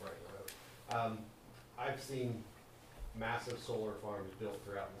 and Brighton Road. I've seen massive solar farms built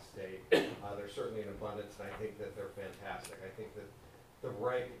throughout the state. They're certainly in abundance, and I think that they're fantastic. I think that the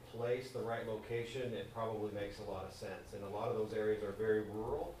right place, the right location, it probably makes a lot of sense. And a lot of those areas are very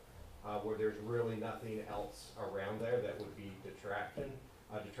rural, where there's really nothing else around there that would be detraction.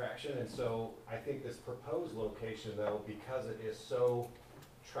 And so I think this proposed location, though, because it is so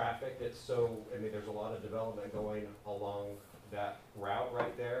trafficked, there's a lot of development going along that route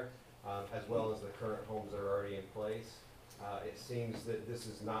right there, as well as the current homes that are already in place. It seems that this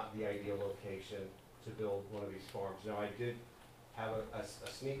is not the ideal location to build one of these farms. Now, I did have a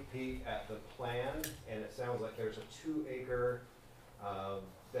sneak peek at the plan, and it sounds like there's a 2-acre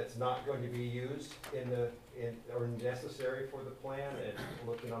that's not going to be used or necessary for the plan. And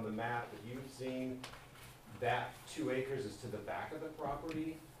looking on the map that you've seen, that 2 acres is to the back of the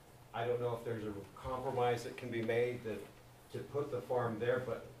property. I don't know if there's a compromise that can be made to put the farm there,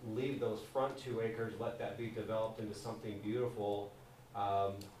 but leave those front 2 acres, let that be developed into something beautiful,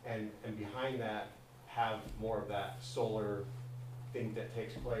 and behind that have more of that solar thing that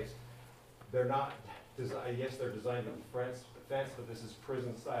takes place. They're not, yes, they're designed with fence, but this is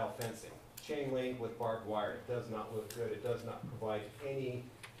prison style fencing. Chain link with barbed wire. It does not look good. It does not provide any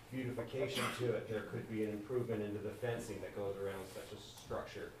beautification to it. There could be an improvement into the fencing that goes around such a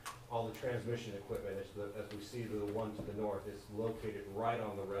structure. All the transmission equipment, as we see the one to the north, is located right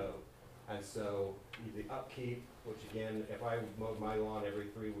on the road. And so the upkeep, which again, if I mowed my lawn every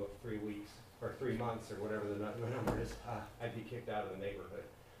 3 weeks, or 3 months, or whatever the number is, I'd be kicked out of the neighborhood.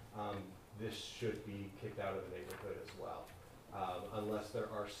 This should be kicked out of the neighborhood as well. Unless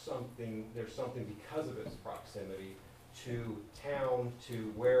there's something because of its proximity to town,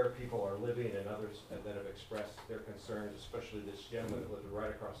 to where people are living, and others that have expressed their concerns, especially this gentleman that lived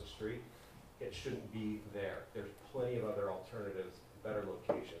right across the street. It shouldn't be there. There's plenty of other alternatives, better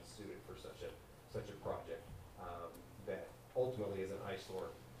locations suited for such a project that ultimately is an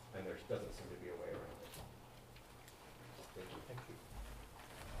eyesore, and there doesn't seem to be a way around it. Thank you. Thank you.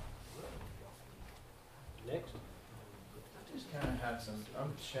 Next. I just kind of have some,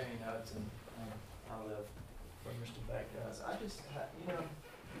 I'm Shane Hudson, I live where Mr. Beck does. I just,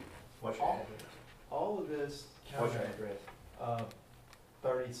 What's your address? all of this What's kind your of, address?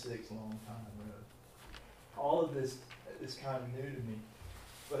 36 Long Pine Road. All of this is kind of new to me,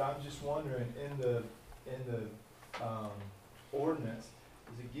 but I'm just wondering, in the ordinance,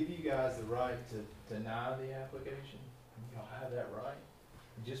 does it give you guys the right to deny the application? Y'all have that right?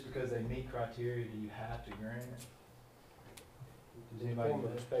 Just because they meet criteria, do you have to grant it? Does In the anybody form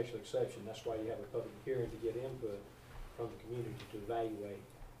of know? a special exception, that's why you have a public hearing to get input from the community to evaluate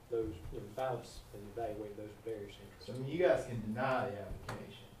those, balance and evaluate those various interests. So, I mean, you guys can deny the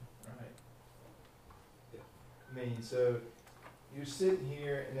application, right? Yeah. I mean, so you're sitting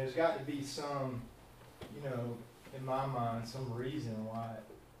here and there's got to be some, in my mind, some reason why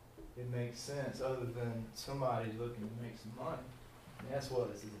it makes sense other than somebody's looking to make some money. And that's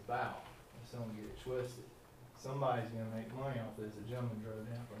what this is about. Let's don't get it twisted. Somebody's going to make money off this. A gentleman drove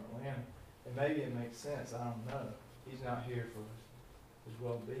down from Atlanta. And maybe it makes sense. I don't know. He's not here for his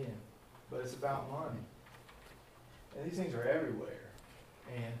well-being. But it's about money. And these things are everywhere.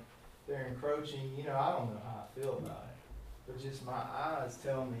 And they're encroaching. I don't know how I feel about it. But just my eyes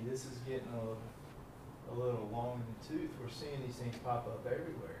tell me this is getting a little long in the tooth. We're seeing these things pop up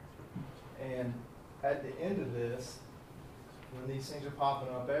everywhere. And at the end of this, when these things are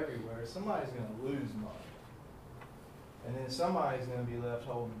popping up everywhere, somebody's going to lose money. And then somebody's going to be left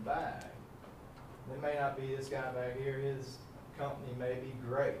holding the bag. It may not be this guy back here. His company may be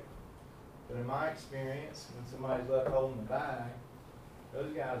great. But in my experience, when somebody's left holding the bag,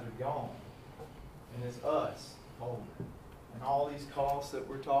 those guys are gone. And it's us holding it. And all these costs that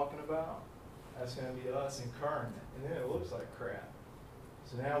we're talking about, that's going to be us incurring it. And then it looks like crap.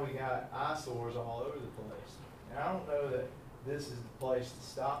 So now we got eyesores all over the place. And I don't know that this is the place to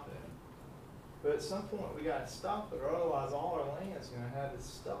stop it. But at some point we got to stop it, or otherwise all our land's going to have this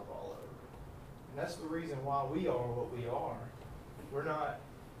stuff all over. And that's the reason why we are what we are. We're not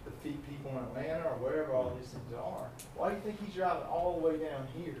the people in Atlanta or wherever all these things are. Why do you think he's driving all the way down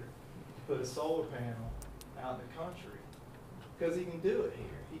here to put a solar panel out in the country? Because he can do it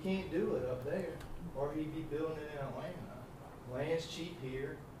here. He can't do it up there, or he'd be building it in Atlanta. Land's cheap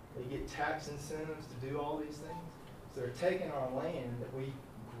here. They get tax incentives to do all these things. So they're taking our land that we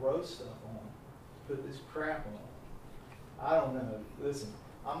grow stuff on, put this crap on. I don't know. Listen,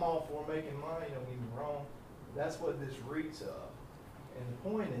 I'm all for making money, don't get me wrong. That's what this reeks of. And the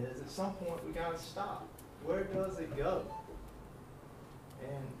point is, at some point we gotta stop. Where does it go?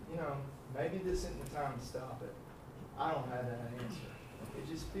 And, maybe this isn't the time to stop it. I don't have that answer. It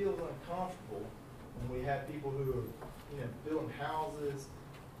just feels uncomfortable when we have people who are, building houses,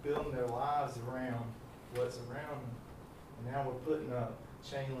 building their lives around what's around them. And now we're putting up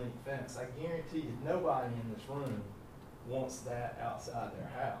chain link fence. I guarantee you nobody in this room wants that outside their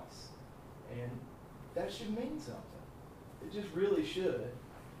house. And that should mean something. It just really should.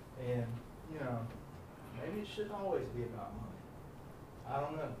 And, maybe it shouldn't always be about money. I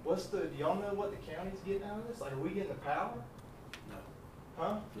don't know. Do y'all know what the county's getting out of this? Like, are we getting the power? No.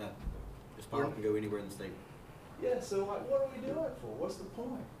 Huh? No. This power can go anywhere in the state. Yeah, so what are we doing it for? What's the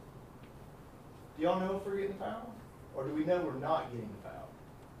point? Do y'all know if we're getting the power? Or do we know we're not getting the power?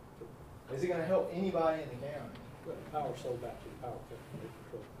 Is it going to help anybody in the county? Well, the power's sold back to the power company. They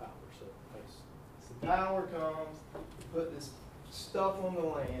control the power, so that's... So the power comes, you put this stuff on the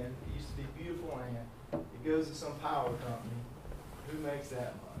land. It used to be beautiful land. It goes to some power company. Who makes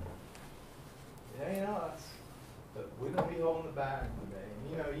that money? It ain't us. But we're going to be holding the bag one day.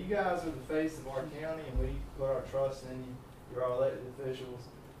 And, you guys are the face of our county, and we put our trust in you. You're our elected officials.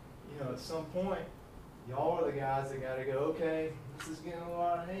 At some point, y'all are the guys that got to go, okay, this is getting a little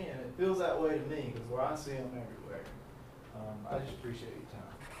out of hand. It feels that way to me because where I see them everywhere. I just appreciate your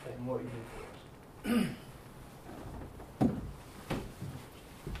time and what you do for us.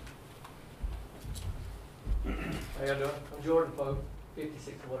 How y'all doing? I'm Jordan Pope,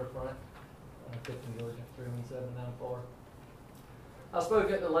 56 Waterfront, Tifton, Georgia, 31794. I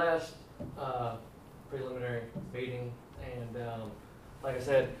spoke at the last preliminary meeting, and like I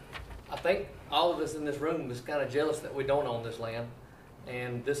said, I think all of us in this room is kind of jealous that we don't own this land.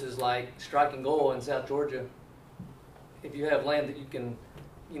 And this is like striking gold in South Georgia. If you have land that you can,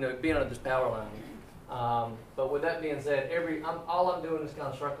 be under this power line. But with that being said, all I'm doing is kind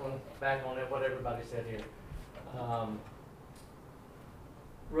of circling back on what everybody said here.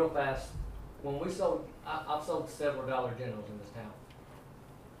 Real fast, when we sold, I've sold several Dollar Generals in this town.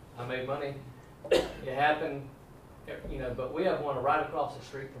 I made money. It happened, but we have one right across the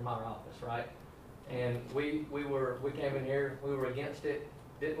street from our office, right? And we came in here, we were against it,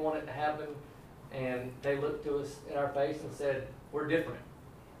 didn't want it to happen, and they looked to us in our face and said, we're different.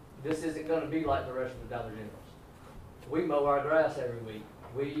 This isn't going to be like the rest of the Dollar Generals. We mow our grass every week.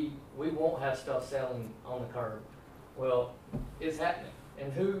 We won't have stuff selling on the curb. Well, it's happening.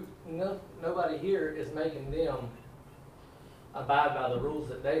 And nobody here is making them abide by the rules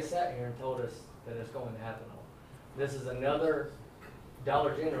that they sat here and told us that it's going to happen on. This is another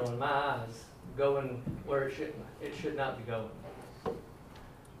Dollar General in my eyes going where it should not be going.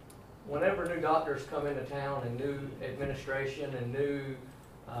 Whenever new doctors come into town and new administration and new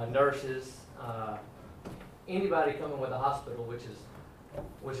nurses, anybody coming with a hospital, which is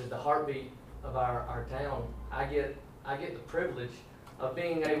which is the heartbeat of our town, I get the privilege of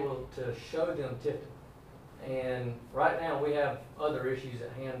being able to show them Tifton. And right now, we have other issues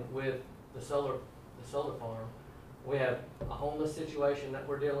at hand with the solar farm. We have a homeless situation that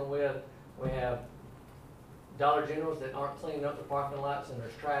we're dealing with. We have Dollar Generals that aren't cleaning up the parking lots, and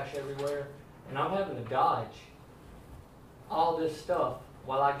there's trash everywhere. And I'm having to dodge all this stuff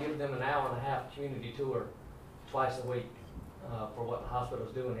while I give them an hour and a half community tour twice a week for what the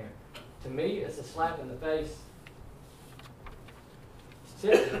hospital's doing here. To me, it's a slap in the face.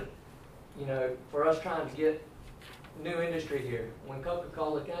 It's you know, for us trying to get new industry here. When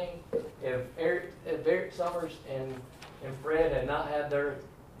Coca-Cola came, if Eric Summers and Fred had not had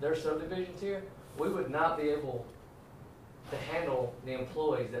their subdivisions here, we would not be able to handle the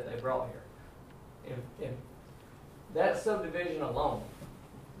employees that they brought here. If that subdivision alone,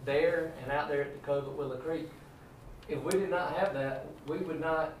 there and out there at the Cove at Willow Creek, if we did not have that, we would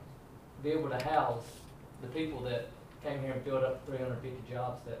not be able to house the people that came here and filled up 350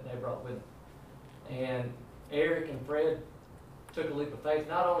 jobs that they brought with them. And Eric and Fred took a leap of faith.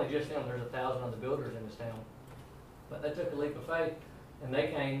 Not only just them, there's 1,000 other builders in this town, but they took a leap of faith and they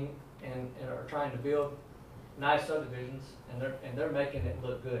came and are trying to build nice subdivisions, and they're making it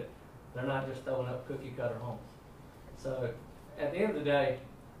look good. They're not just throwing up cookie cutter homes. So at the end of the day,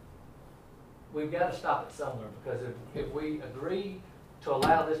 we've got to stop it somewhere, because if we agree to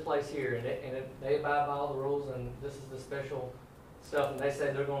allow this place here and they abide by all the rules and this is the special stuff and they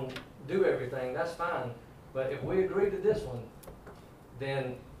say they're going to do everything, that's fine. But if we agree to this one,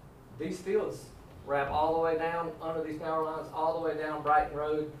 then these fields wrap all the way down under these power lines, all the way down Brighton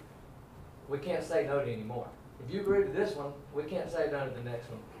Road. We can't say no to anymore. If you agree to this one, we can't say no to the next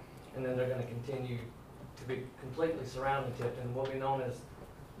one. And then they're going to continue to be completely surrounding Tifton and will be known as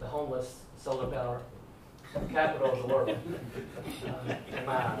the homeless solar power capital of the world, in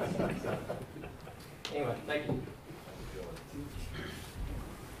my eyes. So, anyway, thank you.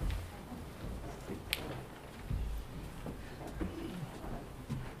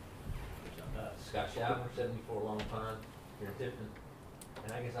 Scott Schauber, 74 Long Pine, here in Tifton.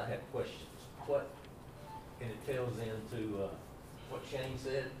 And I guess I have questions. And it tails into what Shane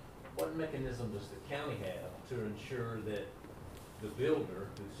said, what mechanism does the county have to ensure that the builder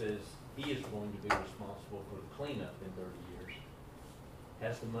who says he is going to be responsible for the cleanup in 30 years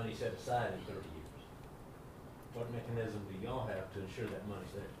has the money set aside in 30 years? What mechanism do y'all have to ensure that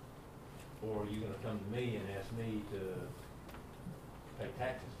money's there? Or are you going to come to me and ask me to pay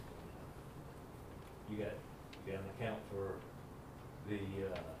taxes? You got an account for the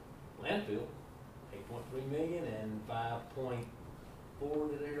landfill, 8.3 million and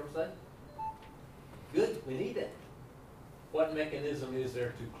 5.4, did I hear him say? Good, we need that. What mechanism is there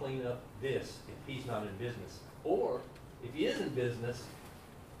to clean up this if he's not in business? Or if he is in business,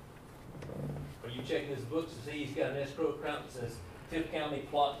 are you checking his books to see he's got an escrow account that says Tift County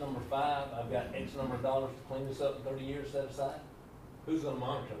plot number 5, I've got X number of dollars to clean this up in 30 years set aside? Who's going to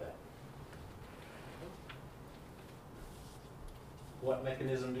monitor that? What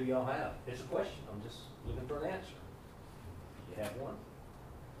mechanism do y'all have? It's a question. I'm just looking for an answer. You have one.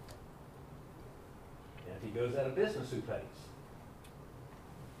 And if he goes out of business, who pays?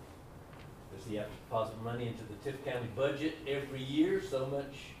 Does he have to deposit money into the Tift County budget every year, so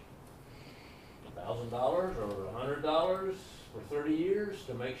much, $1,000 or $100 for 30 years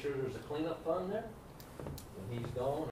to make sure there's a cleanup fund there? When he's gone,